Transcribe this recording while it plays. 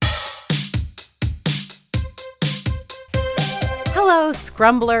Hello,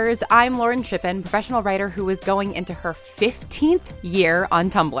 Scrumblers. I'm Lauren Shippen, professional writer who is going into her 15th year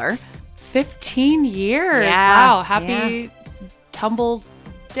on Tumblr. 15 years. Yeah, wow. Happy Tumble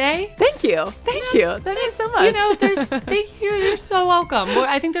Day. Thank you. Thank you. Thank you so much. Thank you. You're so welcome. Well,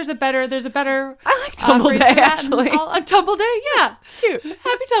 I think there's a better I like Tumble Day, actually. Tumble Day, yeah. Cute.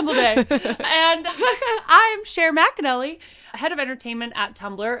 Happy Tumble Day. And I'm Cher McAnally, head of entertainment at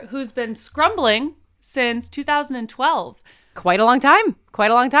Tumblr, who's been scrumbling since 2012. Quite a long time.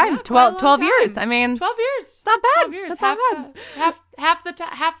 Yeah, 12 years. I mean, 12 years. Not bad. 12 years. That's not bad.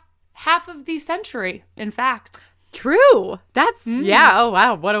 Half of the century, in fact. True. That's yeah. Oh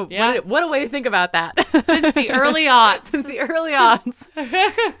wow. What a way to think about that. Since the early aughts.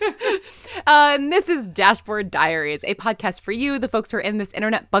 And this is Dashboard Diaries, a podcast for you, the folks who are in this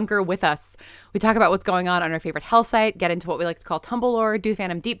internet bunker with us. We talk about what's going on our favorite hell site, get into what we like to call tumble lore, do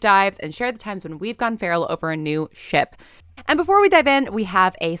fandom deep dives, and share the times when we've gone feral over a new ship. And before we dive in, we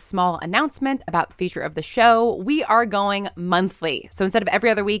have a small announcement about the future of the show. We are going monthly. So instead of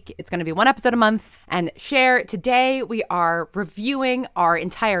every other week, it's going to be one episode a month. And Cher, today we are reviewing our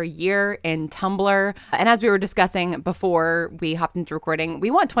entire year in Tumblr. And as we were discussing before we hopped into recording,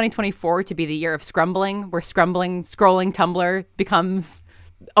 we want 2024 to be the year of scrumbling, where scrolling Tumblr becomes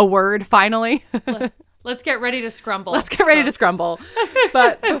a word finally. Let's get ready to scrumble.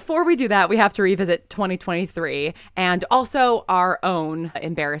 But before we do that, we have to revisit 2023 and also our own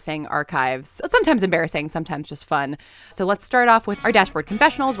embarrassing archives. Sometimes embarrassing, sometimes just fun. So let's start off with our Dashboard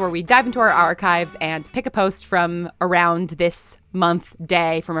Confessionals, where we dive into our archives and pick a post from around this month,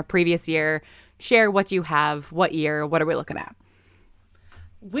 day from a previous year. Share what you have, what year, what are we looking at?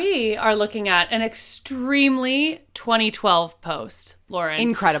 We are looking at an extremely 2012 post, Lauren.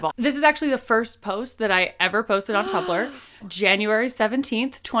 Incredible. This is actually the first post that I ever posted on Tumblr, January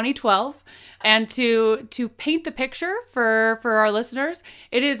 17th, 2012. And to paint the picture for our listeners,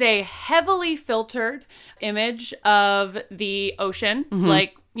 it is a heavily filtered image of the ocean,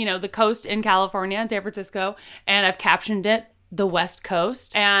 like, you know, the coast in California and San Francisco. And I've captioned it, the West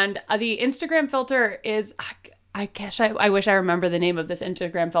Coast. And the Instagram filter is... I wish I remember the name of this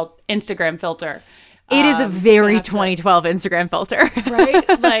Instagram filter. It is a very 2012 Instagram filter.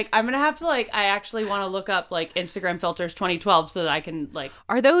 Right? Like, I'm going to have to, I actually want to look up, Instagram filters 2012 so that I can,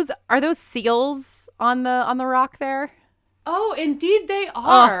 Are those seals on the rock there? Oh, indeed they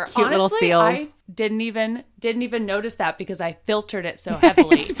are. Oh, cute little seals. I didn't even notice that because I filtered it so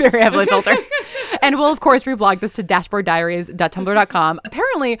heavily. It's very heavily filtered. And we'll, of course, reblog this to dashboarddiaries.tumblr.com.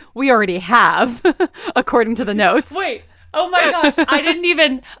 Apparently, we already have, according to the notes. Wait. Oh my gosh. How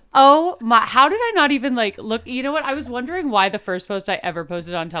did I not even look? You know what? I was wondering why the first post I ever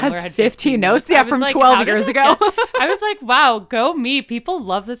posted on Tumblr had 15 notes. Yeah, from 12 years ago. I was like, wow, go me. People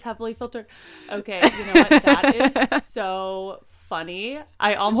love this heavily filtered. Okay. You know what? That is so funny.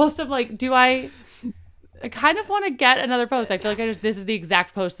 I almost am like, I kind of want to get another post. I feel like this is the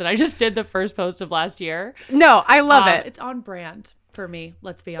exact post that I just did the first post of last year. No, I love it. It's on brand for me.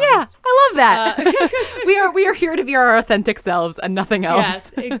 Let's be honest. Yeah, I love that. We are here to be our authentic selves and nothing else.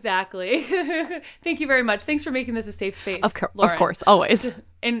 Yes, exactly. Thank you very much. Thanks for making this a safe space. Of course, always.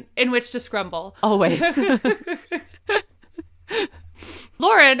 In which to scrumble. Always.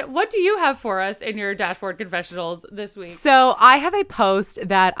 Lauren, what do you have for us in your Dashboard Confessionals this week? So I have a post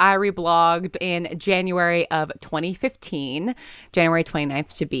that I reblogged in January of 2015, January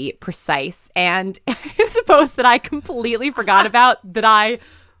 29th to be precise. And it's a post that I completely forgot about that I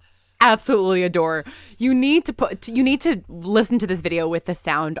absolutely adore. You need to listen to this video with the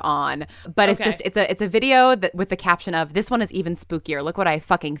sound on, but Okay. it's a video that with the caption of "This one is even spookier. Look what I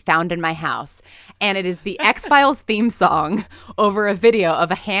fucking found in my house," and it is the X-Files theme song over a video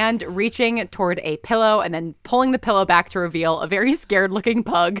of a hand reaching toward a pillow and then pulling the pillow back to reveal a very scared looking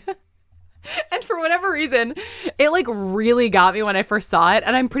pug. And for whatever reason, it really got me when I first saw it.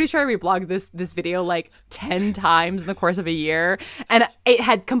 And I'm pretty sure I reblogged this video 10 times in the course of a year. And it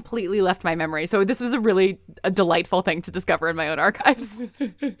had completely left my memory. So this was a delightful thing to discover in my own archives.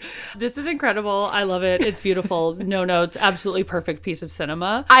 This is incredible. I love it. It's beautiful. No notes. Absolutely perfect piece of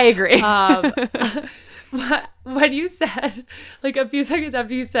cinema. I agree. When you said, a few seconds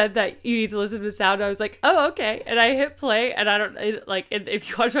after you said that you need to listen to the sound, I was like, oh, okay. And I hit play, and I don't, if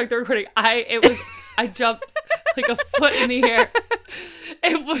you watch the recording, I jumped a foot in the air.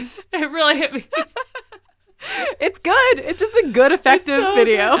 It really hit me. It's good. It's just a good, effective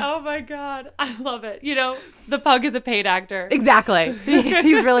video. Good. Oh my God. I love it. You know, the pug is a paid actor. Exactly.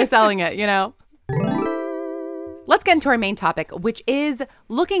 He's really selling it, you know? Let's get into our main topic, which is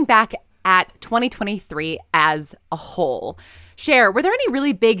looking back at 2023 as a whole. Cher, were there any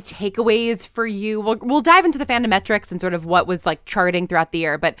really big takeaways for you? We'll dive into the fandom metrics and sort of what was like charting throughout the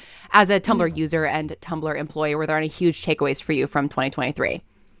year. But as a Tumblr user and Tumblr employee, were there any huge takeaways for you from 2023?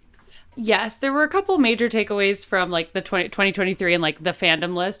 Yes, there were a couple major takeaways from like the 2023 and like the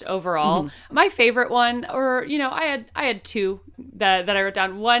fandom list overall. My favorite one, or I had two that I wrote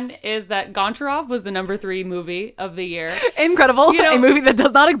down. One is that Goncharov was the number 3 movie of the year. Incredible. A movie that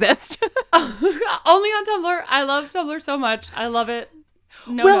does not exist. Only on Tumblr. I love Tumblr so much. I love it.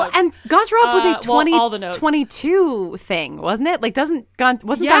 No notes. And Goncharov was a all the notes. 2022 thing, wasn't it? Like, wasn't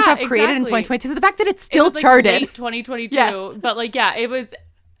Goncharov exactly. created in 2022? So the fact that it's still it was, like, charted. Late 2022. Yes. But like, yeah,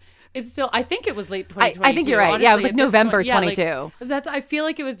 it's still, I think it was late 2022. I think you're right. Honestly, yeah, it was like November point, 22. Like, I feel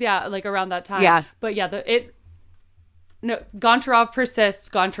like it was, like around that time. Yeah. But yeah, Goncharov persists,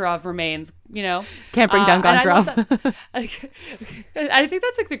 Goncharov remains, Can't bring down Goncharov. I think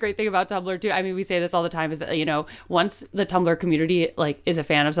that's like the great thing about Tumblr too. I mean, we say this all the time is that, once the Tumblr community like is a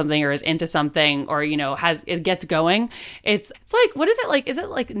fan of something or is into something or, it gets going, it's like, what is it like? Is it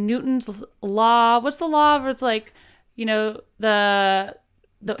like Newton's law? What's the law where it's like,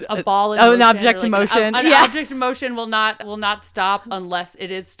 a ball in motion, an object in motion. An object in motion will not stop unless it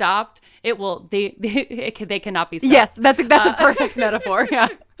is stopped. It will. They cannot be stopped. Yes, that's a perfect metaphor. Yeah.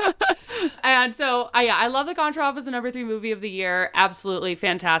 And so I love that Goncharov was the number 3 movie of the year. absolutely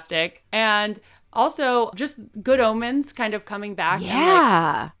fantastic. And also just Good Omens kind of coming back.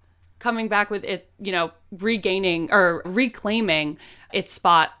 Yeah. And coming back with it, regaining or reclaiming its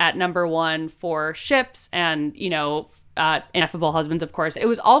spot at number 1 for ships and, Ineffable Husbands, of course. It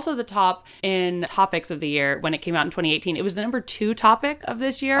was also the top in topics of the year when it came out in 2018. It was the number 2 topic of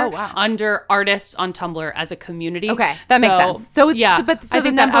this year. Oh, wow. Under artists on Tumblr as a community. Okay, that makes sense. So it's, yeah, but I the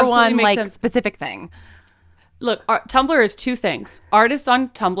think that number one absolutely makes sense. specific thing. Look, Tumblr is 2 things: artists on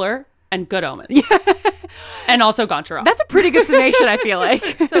Tumblr and Good Omens. Yeah. And also Goncharov. That's a pretty good summation, I feel like.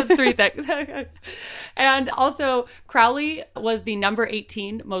 So 3 things. And also Crowley was the number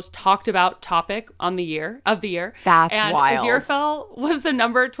 18 most talked about topic of the year. That's and wild. Aziraphale was the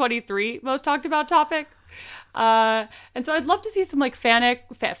number 23 most talked about topic. And so I'd love to see some like Fanic.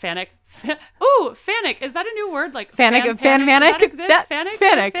 Ooh, Fanic. Is that a new word? Like Fanic? Does that exist? Fanic?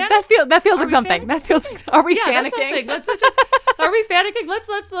 That feels like something. That feels like. Are we fanicking? Are we fanicking? Let's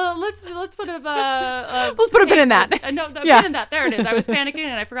put a let's put a pin in that. No, pin in that. There it is. I was panicking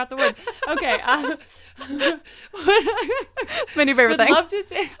and I forgot the word. Okay. It's my new favorite thing. Love to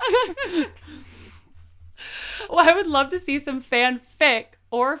see. Well, I would love to see some fanfic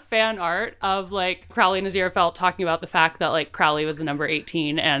or fan art of like Crowley and Aziraphale talking about the fact that like Crowley was the number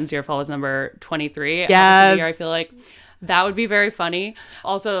 18 and Aziraphale was number 23. Yes. I feel like that would be very funny.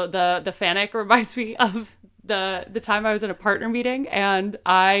 Also, the Fanic reminds me of the time I was in a partner meeting and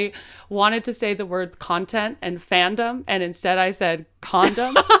I wanted to say the word content and fandom, and instead I said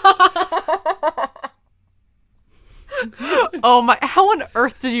condom. Oh my, how on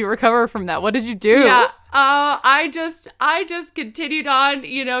earth did you recover from that? What did you do? Yeah, I just continued on,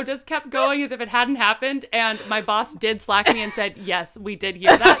 just kept going as if it hadn't happened. And my boss did slack me and said, yes, we did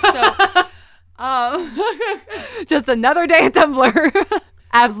hear that. So, just another day at Tumblr.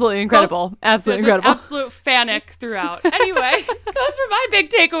 Absolutely incredible. Absolutely incredible. Absolute Fanic throughout. Anyway, those were my big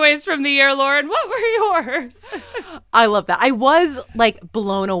takeaways from the year, Lauren. What were yours? I love that. I was like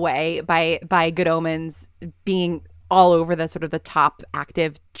blown away by Good Omens being all over the sort of the top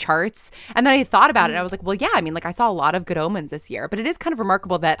active charts. And then I thought about it and I was like, well, yeah, I mean, like I saw a lot of Good Omens this year, but it is kind of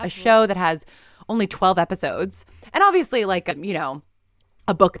remarkable that a show that has only 12 episodes and obviously like,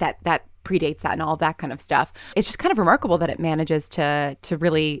 a book that predates that and all of that kind of stuff. It's just kind of remarkable that it manages to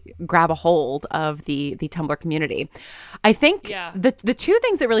really grab a hold of the Tumblr community. I think the 2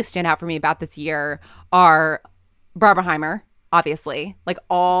 things that really stand out for me about this year are Barbenheimer, obviously, like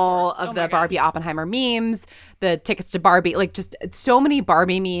all of the Barbie Oppenheimer memes, the tickets to Barbie, like just so many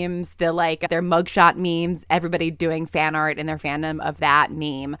Barbie memes, their mugshot memes, everybody doing fan art in their fandom of that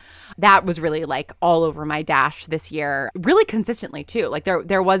meme. That was really like all over my dash this year, really consistently too. Like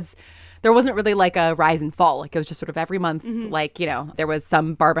there wasn't really like a rise and fall. Like it was just sort of every month, like, there was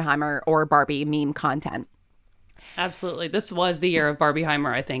some Barbenheimer or Barbie meme content. Absolutely. This was the year of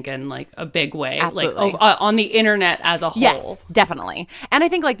Barbieheimer, I think, in like a big way. Absolutely. Like on the internet as a whole. Yes, definitely. And I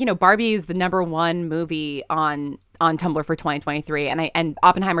think like, Barbie is the number 1 movie on Tumblr for 2023 and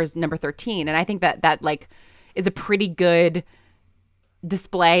Oppenheimer's number 13. And I think that like is a pretty good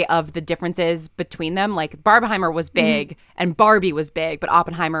display of the differences between them. Like Barbenheimer was big and Barbie was big, but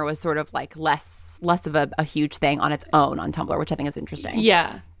Oppenheimer was sort of like less of a huge thing on its own on Tumblr, which I think is interesting.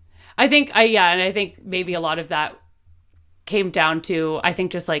 Yeah. I think maybe a lot of that came down to, I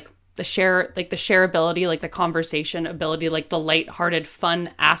think just like the shareability, like the conversation ability, like the lighthearted fun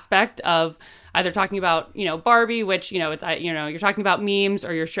aspect of either talking about, Barbie, which, it's, you're talking about memes,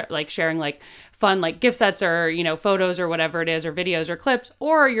 or you're sharing like fun, like gift sets, or, photos, or whatever it is, or videos or clips,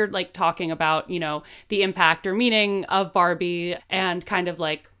 or you're like talking about, the impact or meaning of Barbie, and kind of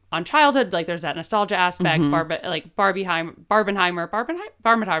like on childhood, like there's that nostalgia aspect, Barbenheimer.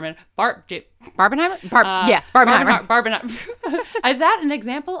 Yes, Barbenheimer. Barbenheimer. Is that an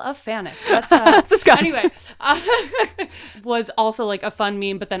example of Fanic? That's disgusting. Anyway, was also like a fun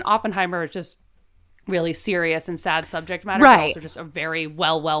meme, but then Oppenheimer is just really serious and sad subject matter, right. But also just a very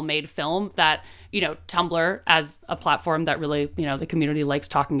well made film that, Tumblr as a platform that really, the community likes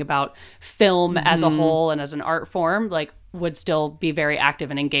talking about film as a whole and as an art form, like would still be very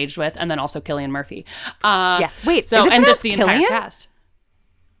active and engaged with. And then also Cillian Murphy. Yes. Wait, so, is it and just the Cillian? entire cast.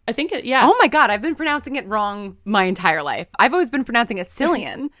 I think it, yeah. Oh my God, I've been pronouncing it wrong my entire life. I've always been pronouncing it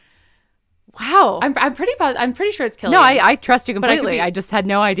Cillian. Wow. I'm pretty sure it's Cillian. No, I trust you completely. I just had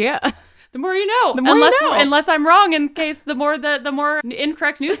no idea. The more you know. Unless I'm wrong, in case the more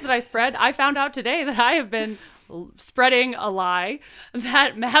incorrect news that I spread. I found out today that I have been spreading a lie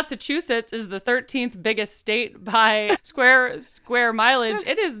that Massachusetts is the 13th biggest state by square mileage.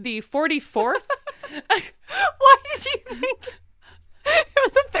 It is the 44th. Why did you think it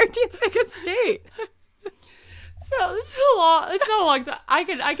was the 13th biggest state? So this is it's not a long time.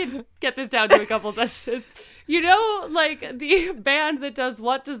 I could get this down to a couple sentences. Like the band that does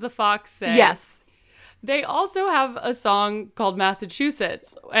What Does the Fox Say? Yes. They also have a song called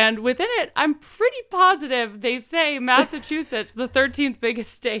Massachusetts. And within it, I'm pretty positive they say Massachusetts, the 13th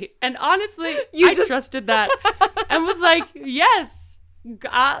biggest state. And honestly, I trusted that and was like, yes,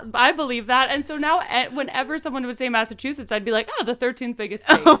 I believe that. And so now whenever someone would say Massachusetts, I'd be like, the 13th biggest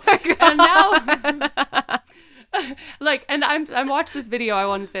state. Oh my God. And now... and I watched this video, I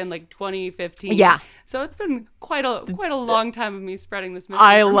want to say in like 2015. Yeah. So it's been quite a long time of me spreading this mystery.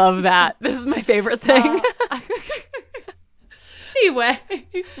 I love that. This is my favorite thing. Anyway,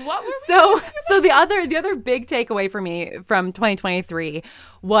 so the other big takeaway for me from 2023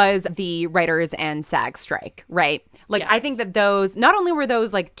 was the writers and SAG strike, right? Like, yes. I think that those, not only were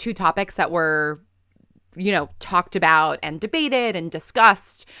those like two topics that were talked about and debated and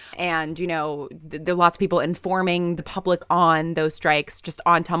discussed, and there are lots of people informing the public on those strikes just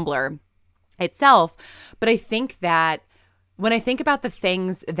on Tumblr itself. But I think that when I think about the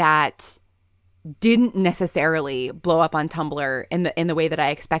things that didn't necessarily blow up on Tumblr in the way that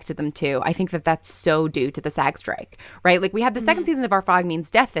I expected them to, I think that that's so due to the SAG strike, right? Like, we had the second season of Our Fog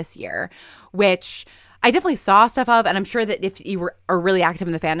Means Death this year, which I definitely saw stuff of, and I'm sure that if you are really active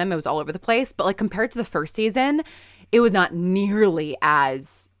in the fandom, it was all over the place. But like, compared to the first season, it was not nearly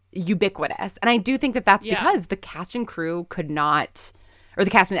as ubiquitous. And I do think that that's because the cast and crew could not, or the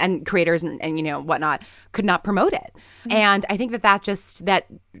cast and creators and whatnot, could not promote it. Mm-hmm. And I think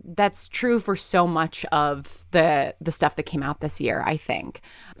that's true for so much of the stuff that came out this year, I think.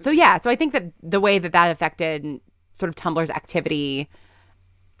 So yeah, so I think that the way that affected sort of Tumblr's activity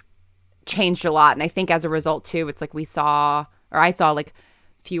changed a lot. And I think as a result too, it's like I saw like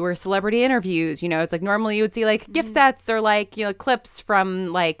fewer celebrity interviews. It's like normally you would see like gift sets or like clips from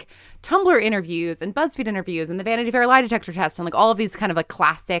like Tumblr interviews and BuzzFeed interviews and the Vanity Fair lie detector test and like all of these kind of like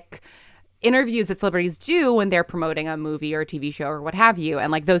classic interviews that celebrities do when they're promoting a movie or a TV show or what have you.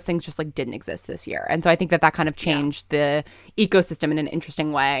 And like those things just like didn't exist this year. And so I think that kind of changed the ecosystem in an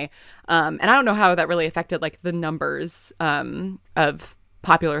interesting way. And I don't know how that really affected like the numbers of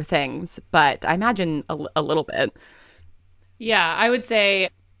popular things, but I imagine a little bit. Yeah, I would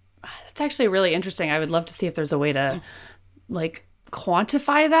say that's actually really interesting. I would love to see if there's a way to like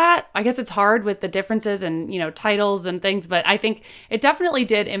quantify that. I guess it's hard with the differences and titles and things, but I think it definitely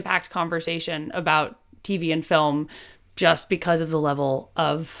did impact conversation about TV and film just because of the level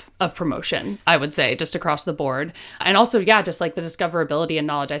of promotion, I would say, just across the board. And also, just like the discoverability and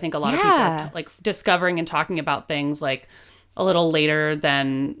knowledge. I think a lot of people are like discovering and talking about things like a little later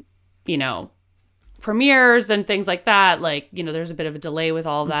than, premieres and things like that. Like, there's a bit of a delay with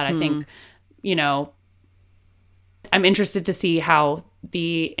all of that. Mm-hmm. I think, I'm interested to see how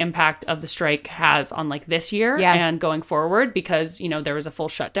the impact of the strike has on like this year and going forward, because, there was a full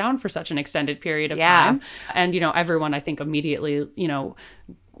shutdown for such an extended period of time. And, everyone, I think, immediately,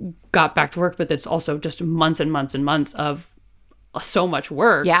 got back to work, but it's also just months and months and months of so much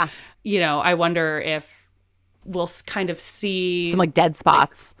work. Yeah. I wonder if we'll kind of see some like dead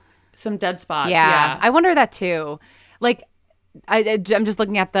spots. Some dead spots. Yeah. I wonder that too. Like, I'm just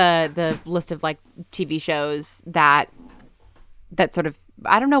looking at the list of like TV shows that sort of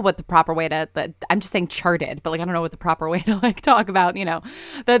I don't know what the proper way to, I'm just saying charted, but like, I don't know what the proper way to like talk about, the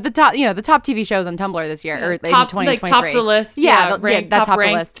top, the top TV shows on Tumblr this year or top, in 2023. like top of the list. Yeah. Top of the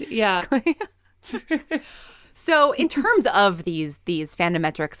ranked. list. Yeah. So in terms of these fandom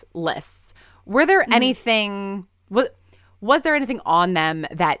metrics lists, were there anything, was there anything on them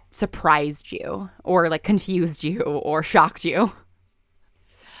that surprised you or like confused you or shocked you?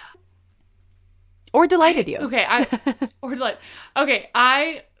 Or delighted you? I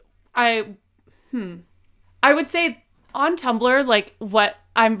would say on Tumblr, like what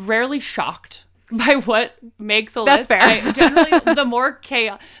I'm rarely shocked by what makes a That's list. fair. I generally, the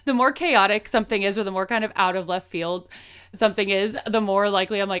more chaotic something is, or the more kind of out of left field something is, the more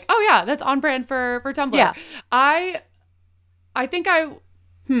likely I'm like, oh yeah, that's on brand for Tumblr. Yeah. I think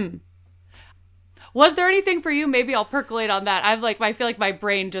was there anything for you? Maybe I'll percolate on that. I feel like my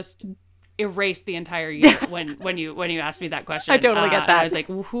brain just erased the entire year when you asked me that question. I totally get that. I was like,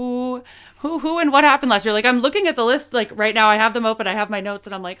 who and what happened last year? Like I'm looking at the list like right now. I have them open. I have my notes,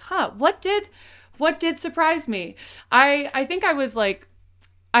 and I'm like, what did surprise me? I think I was like,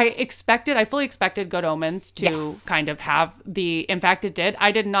 I fully expected Good Omens to kind of have the impact it did.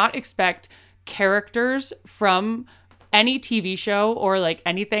 I did not expect characters from any TV show or like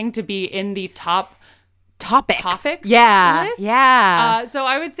anything to be in the top topics Yeah. list. So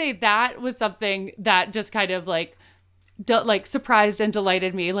I would say that was something that just kind of like surprised and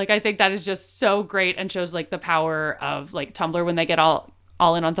delighted me. Like I think that is just so great and shows like the power of like Tumblr when they get all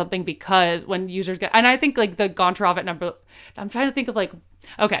in on something, because when users get, and I think like the Goncharovit number, I'm trying to think of like,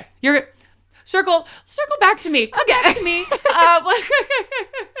 okay, you're circle back to me. Come back to me.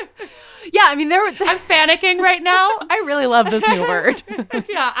 Yeah, I mean, I'm panicking right now. I really love this new word.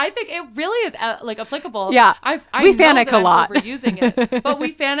 Yeah, I think it really is like applicable. Yeah, we know Fanic that a I'm lot. Overusing it, but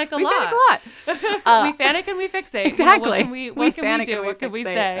we Fanic a lot. We Fanic and we fixate. Exactly. What can we do? What can we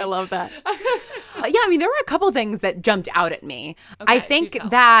say? I love that. Yeah, I mean, there were a couple things that jumped out at me. Okay, I think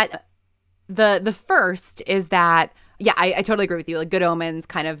that the first is that, yeah, I totally agree with you. Like Good Omens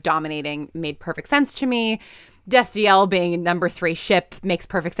kind of dominating made perfect sense to me. Destiel being number 3 ship makes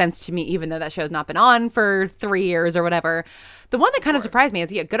perfect sense to me, even though that show's not been on for 3 years or whatever. The one that kind of surprised me is,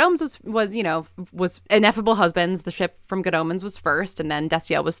 Good Omens was Ineffable Husbands. The ship from Good Omens was first, and then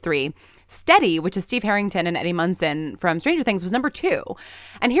Destiel was 3. Steady, which is Steve Harrington and Eddie Munson from Stranger Things, was number 2.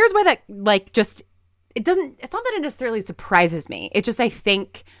 And here's why that it's not that it necessarily surprises me. It just, I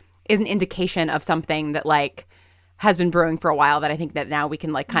think, is an indication of something that like has been brewing for a while that I think that now we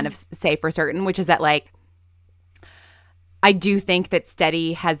can like kind of say for certain, which is that like, I do think that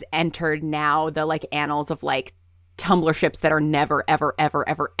Steady has entered now the like annals of like Tumblr ships that are never, ever, ever,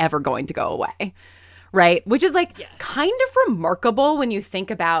 ever, ever going to go away. Right? Which is like kind of remarkable when you think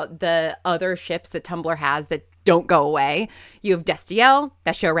about the other ships that Tumblr has that don't go away. You have Destiel,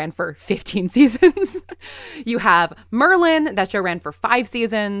 that show ran for 15 seasons. You have Merlin, that show ran for 5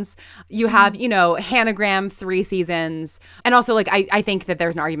 seasons. You have, Hanagram, 3 seasons. And also, like, I think that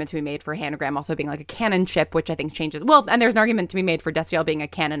there's an argument to be made for Hanagram also being like a canon ship, which I think changes. Well, and there's an argument to be made for Destiel being a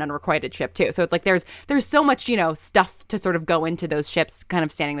canon unrequited ship too. So it's like there's so much, stuff to sort of go into those ships kind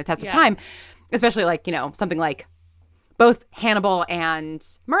of standing the test of time. Especially like, something like both Hannibal and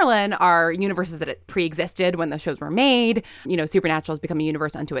Merlin are universes that pre-existed when the shows were made. Supernatural has become a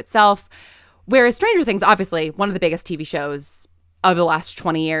universe unto itself. Whereas Stranger Things, obviously, one of the biggest TV shows of the last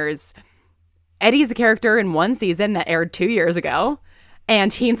 20 years. Eddie's a character in one season that aired 2 years ago.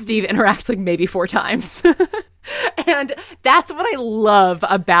 And he and Steve interact like maybe 4 times. And that's what I love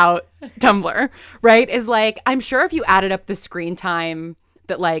about Tumblr, right? Is like, I'm sure if you added up the screen time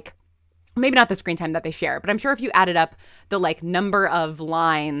that like, maybe not the screen time that they share, but I'm sure if you added up the like number of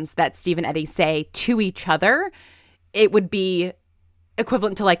lines that Steve and Eddie say to each other, it would be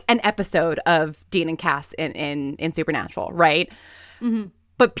equivalent to like an episode of Dean and Cass in Supernatural, right? Mm-hmm.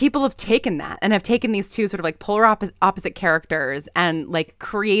 But people have taken that and have taken these two sort of like polar opposite characters and like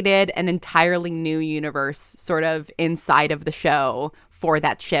created an entirely new universe sort of inside of the show for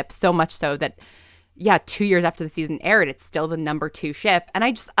that ship, so much so that 2 years after the season aired, it's still the number 2 ship. And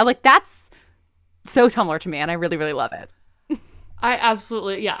I like, that's so Tumblr to me. And I really, really love it. I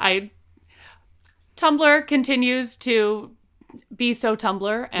absolutely, Tumblr continues to be so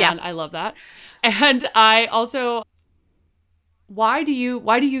Tumblr. And I love that. And I also, why do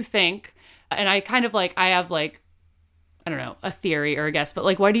you think, and I kind of like, I have like, I don't know, a theory or a guess, but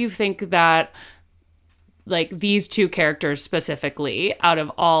like, why do you think that like these 2 characters specifically out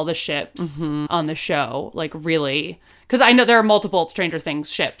of all the ships on the show, like really because I know there are multiple Stranger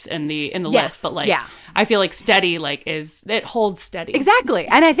Things ships in the list, but like, I feel like steady, like it holds steady. Exactly.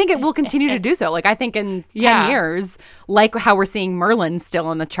 And I think it will continue to do so. Like, I think in 10 years, like how we're seeing Merlin still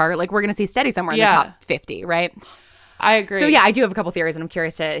on the chart, like we're going to see steady somewhere in the top 50, right? I agree. So yeah, I do have a couple theories, and I'm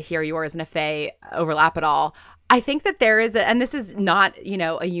curious to hear yours and if they overlap at all. I think that there is, and this is not,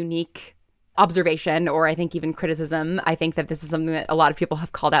 a unique observation or I think even criticism. I think that this is something that a lot of people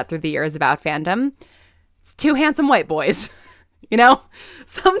have called out through the years about fandom. It's two handsome white boys.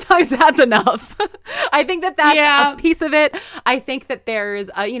 Sometimes that's enough. I think that that's a piece of it. I think that there's,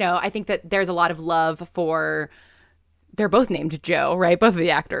 I think that there's a lot of love for. They're both named Joe, right? Both of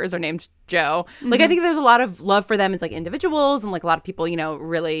the actors are named Joe. Like, I think there's a lot of love for them as like individuals, and like a lot of people,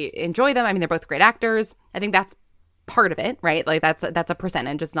 really enjoy them. I mean, they're both great actors. I think that's part of it, right? Like that's a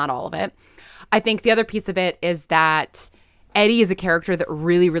percentage. It's not all of it. I think the other piece of it is that Eddie is a character that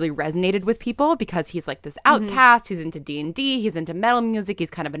really, really resonated with people because he's like this outcast. He's into D&D. He's into metal music. He's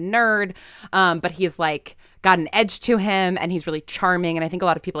kind of a nerd, but he's like got an edge to him, and he's really charming. And I think a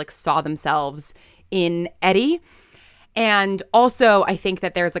lot of people like saw themselves in Eddie. And also, I think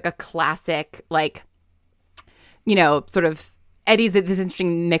that there's like a classic, like, sort of Eddie's this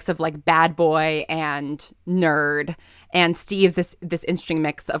interesting mix of like bad boy and nerd, and Steve's this interesting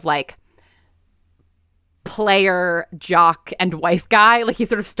mix of like player, jock, and wife guy. Like he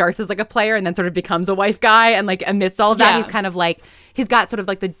sort of starts as like a player and then sort of becomes a wife guy, and like amidst all of that, he's kind of like he's got sort of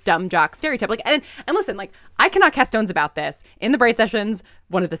like the dumb jock stereotype. Like and listen, like I cannot cast stones about this. In the Bright Sessions,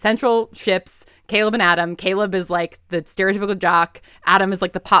 one of the central ships, Caleb and Adam. Caleb is like the stereotypical jock. Adam is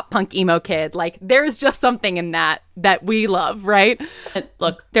like the pop punk emo kid. Like there's just something in that we love, right?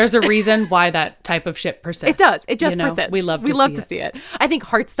 Look, there's a reason why that type of ship persists. It does. It just persists. We love to see it. I think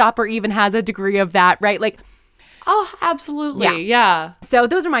Heartstopper even has a degree of that, right? Like, oh, absolutely. Yeah. So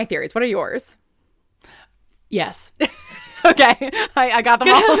those are my theories. What are yours? Yes. Okay. I got them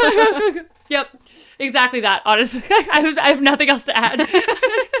all. Yep. Exactly that. Honestly, I have nothing else to add.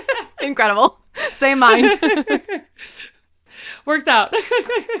 Incredible. Same mind. Works out.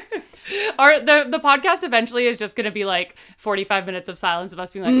 The podcast eventually is just going to be like 45 minutes of silence of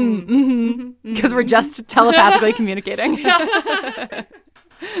us being like, because we're just telepathically communicating.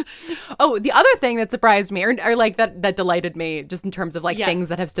 Oh, the other thing that surprised me or like that delighted me just in terms of like things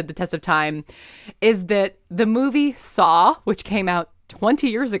that have stood the test of time is that the movie Saw, which came out 20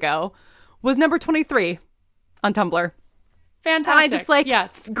 years ago, was number 23 on Tumblr. Fantastic. And I just like,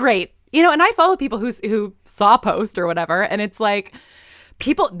 great. And I follow people who saw post or whatever, and it's like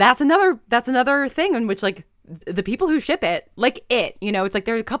people. That's another thing in which like the people who ship it, like it. It's like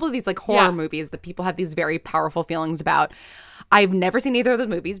there are a couple of these like horror movies that people have these very powerful feelings about. I've never seen either of those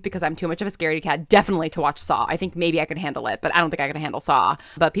movies because I'm too much of a scaredy cat. Definitely to watch Saw. I think maybe I could handle it, but I don't think I could handle Saw.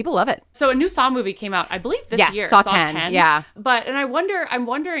 But people love it. So a new Saw movie came out, I believe, this year. Saw 10. Yeah. I'm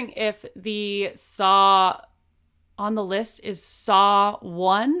wondering if the Saw on the list is Saw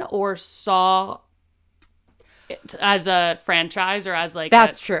 1 or Saw as a franchise or as like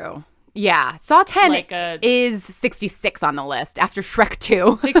That's true. Yeah. Saw 10 is 66 on the list after Shrek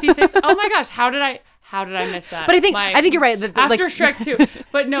 2. 66? Oh my gosh. How did I miss that? But I think you're right. After Shrek 2.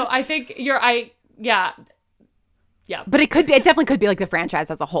 But no, I think yeah. But it definitely could be like the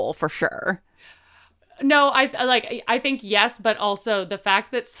franchise as a whole for sure. No, I think yes, but also the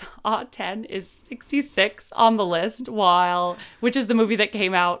fact that Saw 10 is 66 on the list, which is the movie that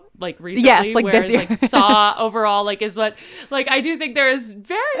came out like recently. Yes, like whereas, this year. Like Saw overall like is what like I do think there is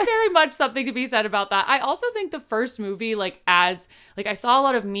very, very much something to be said about that. I also think the first movie like as like I saw a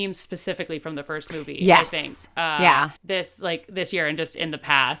lot of memes specifically from the first movie. Yes. I think this year and just in the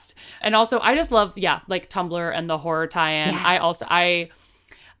past, and also I just love like Tumblr and the horror tie-in. Yeah.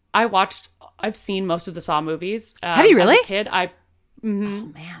 I've seen most of the Saw movies. Have you really? As a kid, Oh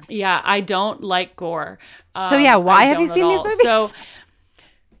man. Yeah, I don't like gore. Why have you seen these movies? So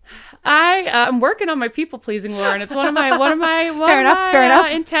I'm working on my people pleasing, Lauren. It's one of my fair enough.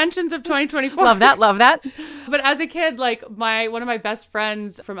 Intentions of 2024. Love that. But as a kid, like one of my best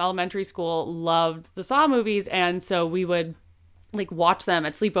friends from elementary school loved the Saw movies, and so we would like watch them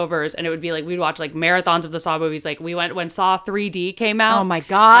at sleepovers, and it would be like we'd watch like marathons of the Saw movies. Like we went when Saw 3D came out. Oh my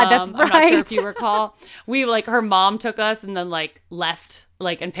god, that's right. I'm not sure if you recall. We like her mom took us and then like left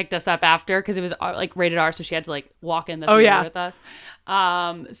like and picked us up after because it was like rated R, so she had to like walk in the theater with us.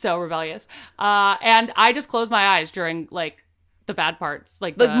 So rebellious. And I just closed my eyes during like the bad parts,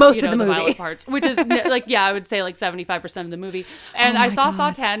 like most of the movie, violent parts, which is like I would say like 75% of the movie. And I saw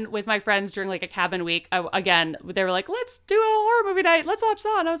Saw 10 with my friends during like a cabin week. Again, they were like, "Let's do a horror movie night. Let's watch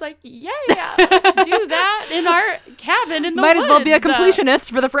Saw." And I was like, "Yeah, let's do that in our cabin in the Might woods." As well be a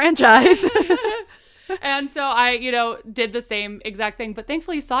completionist for the franchise. And so I, did the same exact thing. But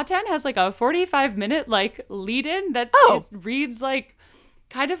thankfully, Saw 10 has like a 45-minute like lead in that it reads like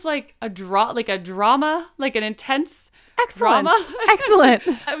kind of like a drama, like an intense Excellent. drama. Excellent.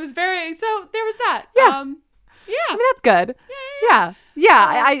 It was so there was that. Yeah. Yeah. I mean, that's good. Yeah.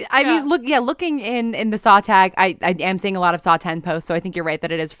 I mean, looking in the Saw tag, I am seeing a lot of Saw 10 posts, so I think you're right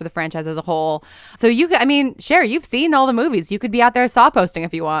that it is for the franchise as a whole. So Cher, you've seen all the movies. You could be out there Saw posting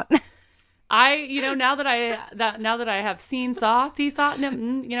if you want. Now that I have seen Saw,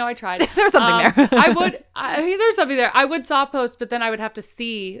 I tried. There's something there. There's something there. I would Saw post, but then I would have to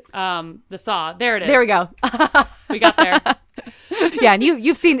see the Saw. There it is. There we go. We got there. Yeah, and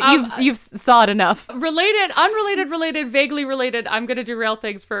you've seen you've saw it enough. Related, unrelated, related, vaguely related. I'm gonna derail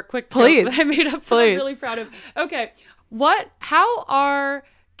things for a quick Please. joke that I made up. Please. I'm really proud of. Okay, how are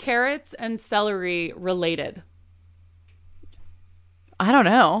carrots and celery related? I don't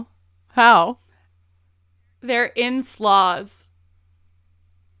know. How? They're in slaws.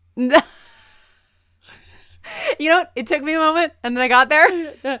 You know what? It took me a moment, and then I got there.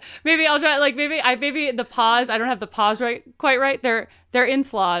 Maybe I'll try. Like maybe the pause. I don't have the pause quite right. They're in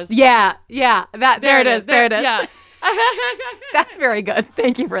slaws. Yeah. There it is. There it is. Yeah. That's very good.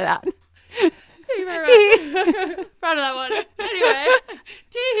 Thank you for that. Thank you very much. Proud of that one. Anyway,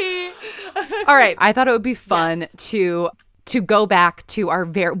 tee. All right. I thought it would be fun Yes. to go back to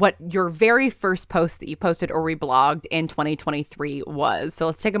what your very first post that you posted or reblogged in 2023 was. So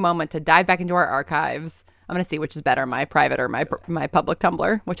let's take a moment to dive back into our archives. I'm going to see which is better, my private or my public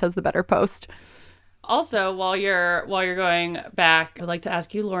Tumblr, which has the better post. Also, while you're going back, I'd like to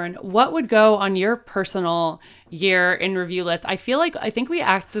ask you, Lauren, what would go on your personal year in review list? I think we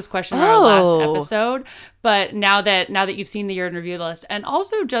asked this question in our last episode, but now that you've seen the year in review list, and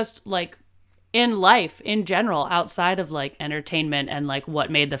also just like in life in general, outside of like entertainment and like what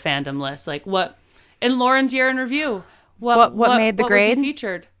made the fandom list, like what in Lauren's year in review, what made the grade? Would be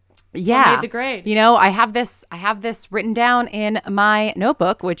featured? Yeah. What made the grade? I have this written down in my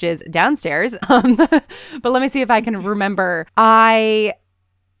notebook, which is downstairs. But let me see if I can remember. Oh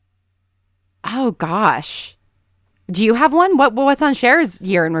gosh. Do you have one? What's on Cher's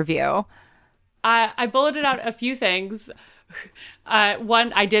year in review? I bulleted out a few things.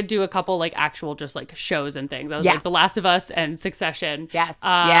 One, I did do a couple like actual just like shows and things. I was like The Last of Us and Succession. Yes.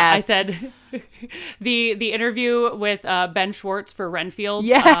 I said the interview with Ben Schwartz for Renfield,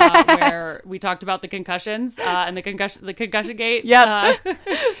 where we talked about the concussions and the concussion gate. Yep.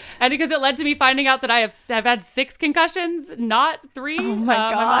 And because it led to me finding out that I have had 6 concussions, not 3. Oh my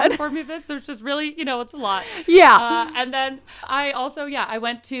God. My mom informed me of this, so it's just really, it's a lot. Yeah. And then I also, I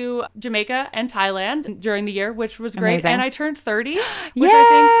went to Jamaica and Thailand during the year, which was great. Amazing. And I turned 30, which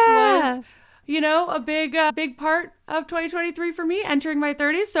I think was, a big part of 2023 for me, entering my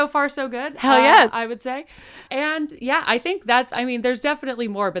 30s. So far, so good. Hell yes. I would say. And I think there's definitely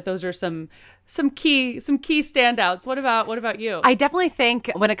more, but those are some key standouts. What about you? I definitely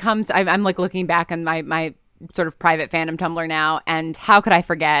think when it comes, I'm like looking back on my sort of private fandom Tumblr now, and how could I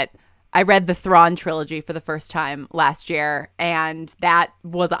forget? I read the Thrawn trilogy for the first time last year, and I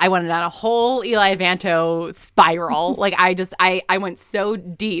went down a whole Eli Vanto spiral. Like I went so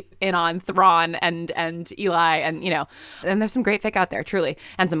deep in on Thrawn and Eli, and and there's some great fic out there, truly,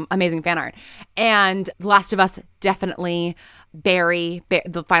 and some amazing fan art. And The Last of Us, definitely. Barry,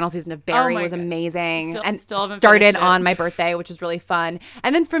 the final season of Barry was amazing, and still haven't started finished it. on my birthday, which was really fun.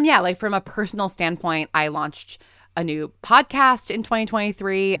 And then from a personal standpoint, I launched a new podcast in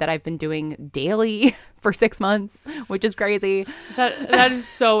 2023 that I've been doing daily for 6 months, which is crazy. That is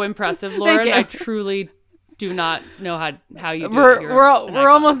so impressive, Lauren. Thank you. I truly do not know how you do it.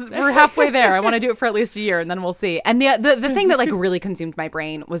 We're halfway there. I want to do it for at least a year, and then we'll see. And the thing that like really consumed my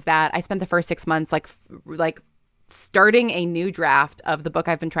brain was that I spent the first 6 months like starting a new draft of the book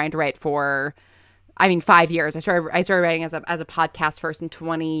I've been trying to write for 5 years. I started writing as a podcast first in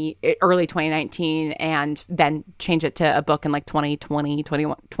early 2019, and then changed it to a book in like 2020,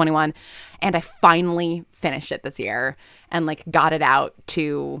 2021. And I finally finished it this year and like got it out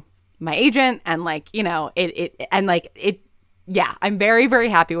to my agent, and I'm very, very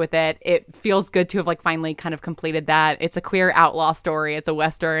happy with it. It feels good to have like finally kind of completed that. It's a queer outlaw story. It's a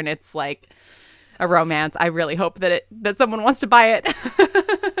Western. It's like a romance. I really hope that someone wants to buy it.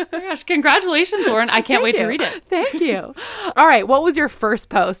 Oh my gosh, congratulations, Lauren. I can't wait to read it. Thank you. All right. What was your first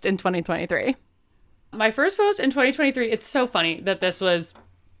post in 2023? My first post in 2023, it's so funny that this was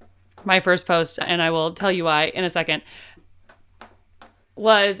my first post, and I will tell you why in a second.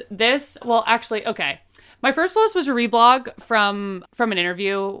 Was this, well, actually, okay. My first post was a reblog from an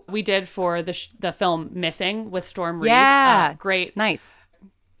interview we did for the film Missing with Storm Reed. Yeah. Great. Nice.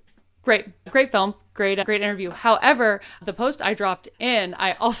 Great film. Great interview. However, the post I dropped in,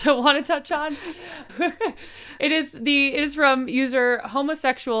 I also want to touch on. It is from user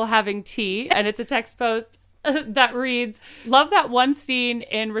homosexual having tea, and it's a text post that reads, "Love that one scene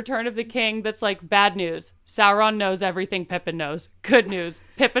in Return of the King that's like, bad news. Sauron knows everything Pippin knows. Good news.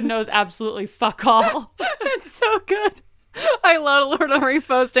 Pippin knows absolutely fuck all." It's so good. I love Lord of the Rings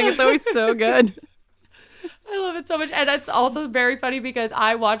posting. It's always so good. I love it so much. And it's also very funny because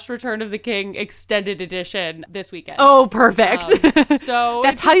I watched Return of the King extended edition this weekend. Oh, perfect. So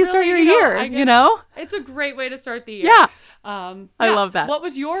that's how you start your year, It's a great way to start the year. Yeah. I love that. What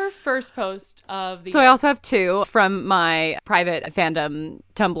was your first post of the So year? I also have two from my private fandom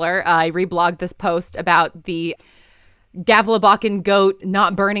Tumblr. I reblogged this post about the Gavlabakan goat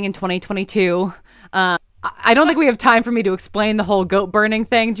not burning in 2022. I don't think we have time for me to explain the whole goat burning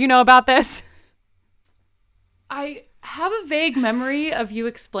thing. Do you know about this? I have a vague memory of you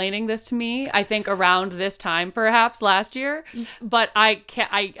explaining this to me, I think around this time, perhaps last year, but I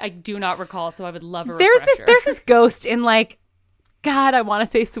do not recall, so I would love a refresher. There's this ghost in God, I want to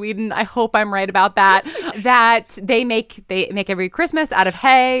say Sweden. I hope I'm right about that. That they make every Christmas out of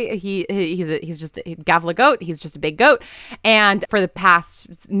hay. He's just a Gavla goat. He's just a big goat. And for the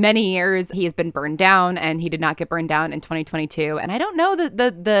past many years, he has been burned down, and he did not get burned down in 2022. And I don't know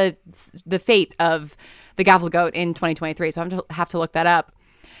the fate of the Gavla goat in 2023, so I'm going to have to look that up.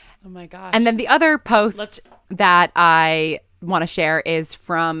 Oh my gosh. And then the other post that I want to share is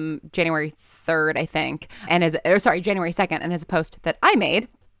from January 3rd, I think, January 2nd, and is a post that I made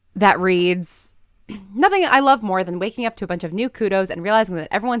that reads, "Nothing I love more than waking up to a bunch of new kudos and realizing that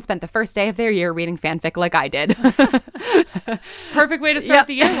everyone spent the first day of their year reading fanfic like I did." Perfect way to start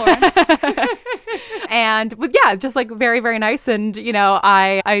the year, Lauren. And just very, very nice. And,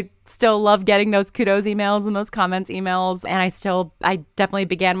 I still love getting those kudos emails and those comments emails. And I definitely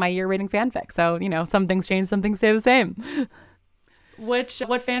began my year reading fanfic. So, some things change, some things stay the same. What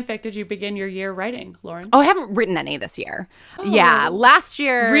fanfic did you begin your year writing, Lauren? Oh, I haven't written any this year. Oh. Yeah, last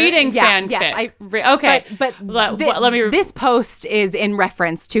year. Reading fanfic. Yes, okay. But let me. This post is in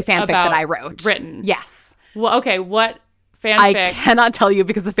reference to fanfic that I wrote. Written. Yes. Well, okay. What fanfic? I cannot tell you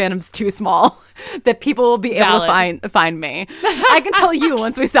because the fandom's too small that people will be able to find me. I can tell you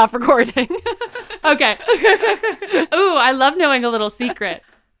once we stop recording. Okay. Ooh, I love knowing a little secret.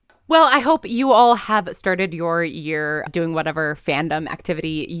 Well, I hope you all have started your year doing whatever fandom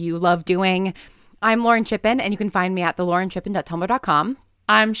activity you love doing. I'm Lauren Chippen, and you can find me at thelaurenchippen.tumblr.com.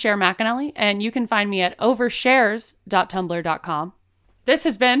 I'm Cher McAnally, and you can find me at overshares.tumblr.com. This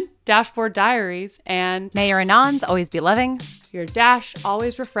has been Dashboard Diaries, and may your anons always be loving, your dash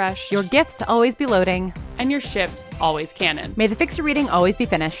always refresh, your gifts always be loading, and your ships always canon. May the fix you're reading always be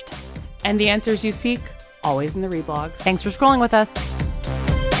finished, and the answers you seek always in the reblogs. Thanks for scrolling with us.